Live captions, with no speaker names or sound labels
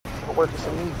working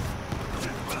for me.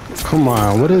 Come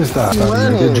on, what is that?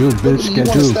 Get you, bitch. Get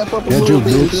you. Get you,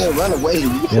 bitch. Run away.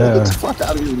 Yeah. Get the fuck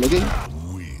out of here, nigga.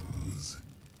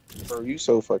 Bro, you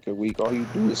so fucking weak. All you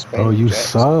do is spam. Bro, you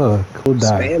suck. Hold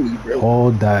that. Spam me, bro.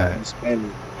 Hold that. You spam me.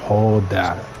 Hold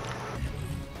that.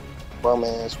 Bum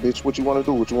ass bitch, what you want to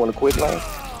do? What you want to quit now?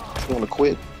 You want to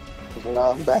quit?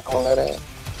 Nah, I'm back on that ass.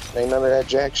 Ain't none of that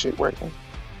jack shit working.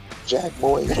 Jack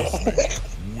boy.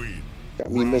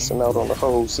 Got me missing out on the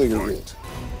whole cigarette.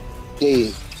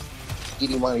 Dead. Get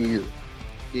him out of here.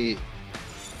 Dead.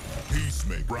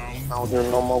 I don't hear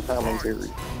no more commentary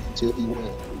until he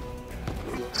wins.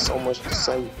 So much to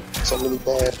say, so many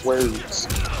bad words.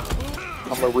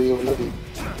 I'm a real nigga,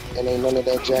 and ain't none of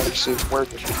that jack shit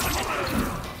working.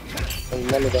 Ain't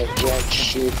none of that jack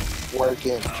shit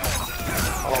working.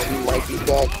 Oh, he might be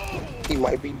back. He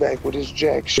might be back with his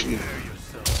jack shit.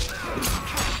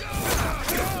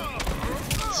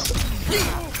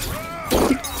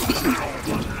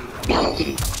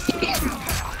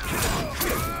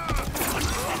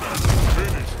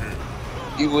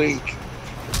 You weak.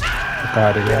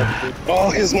 Got it, yeah. Oh,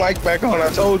 his mic back on. I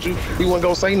told you he wasn't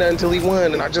gonna say nothing until he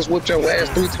won, and I just whipped your ass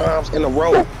 3 times in a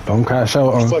row. Don't crash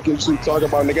out, Fucking shit talking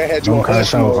about, nigga. I had you on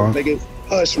hush mode, nigga.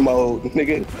 Hush mode,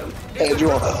 nigga. Had you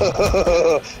on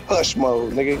hush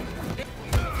mode, nigga.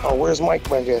 Oh, where's Mike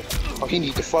back at? Oh, he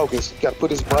need to focus. He gotta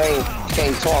put his brain. He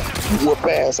can't talk. Whoop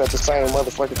ass at the same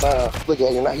motherfucking time. Look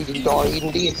at you now. He did all he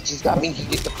done did. He just got me. He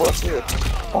did the fuck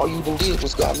up. All you done did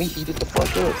was got me. He did the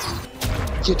fuck up.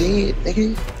 You did,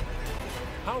 nigga.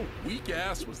 How weak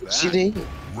ass was that? She did.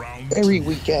 Very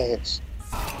weak ass.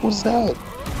 What is that?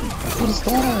 What is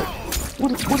that?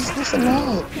 What is this and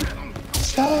that?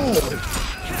 What's that?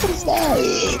 What is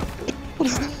that? What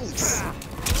is this?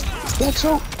 Is that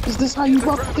your? Is this how you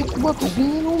about to think you about to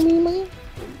win on me, man?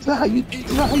 Is that how you think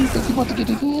you about to get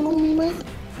a win on me, man?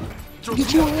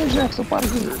 Get you and Jack somebody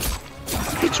here.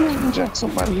 Get you and Jack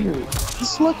somebody here.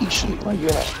 This lucky shit right here.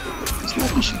 This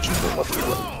lucky shit you about to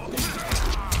play.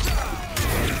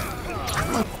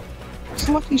 It's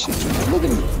lucky shit. Look at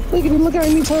him. Look at him. Look how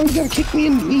many times you gotta kick me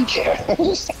in the kneecap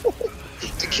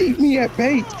to keep me at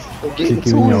bait.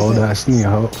 Kicking me old ass knee.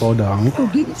 Hold on. Go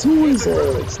get to his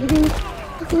ass, nigga.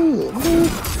 Good.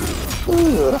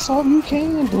 That's all you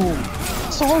can do.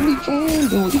 That's all he can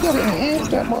do. You gotta enhance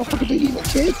that motherfucker to even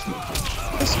kick you.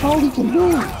 That's all he can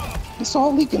do. That's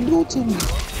all he can do to me.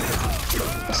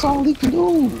 That's all he can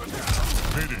do.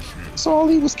 That's all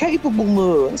he was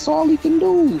capable of. That's all he can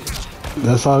do.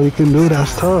 That's all you can do.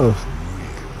 That's tough.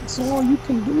 That's all you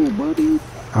can do, buddy.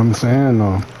 I'm saying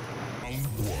though.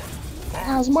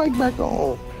 How's Mike back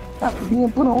on? After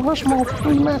being put on hush mode for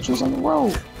 3 matches in a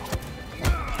row.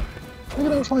 Nigga,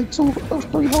 that was like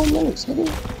 3 whole minutes, nigga.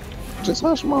 Just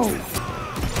hush mode.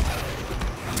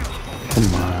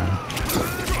 Come on.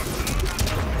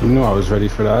 You knew I was ready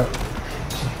for that.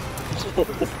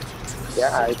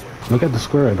 Yeah, Look at the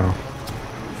square though.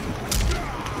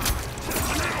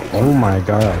 Oh my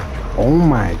god. Oh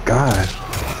my god.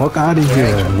 Fuck out of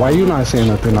here. Why you not saying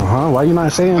nothing, huh? Why you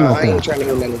not saying nothing? I ain't trying to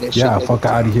hear none of that shit. Yeah, fuck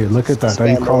out of here. Look at that. Are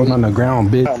you crawling on the ground,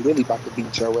 bitch? I'm really about to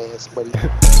beat your ass, buddy.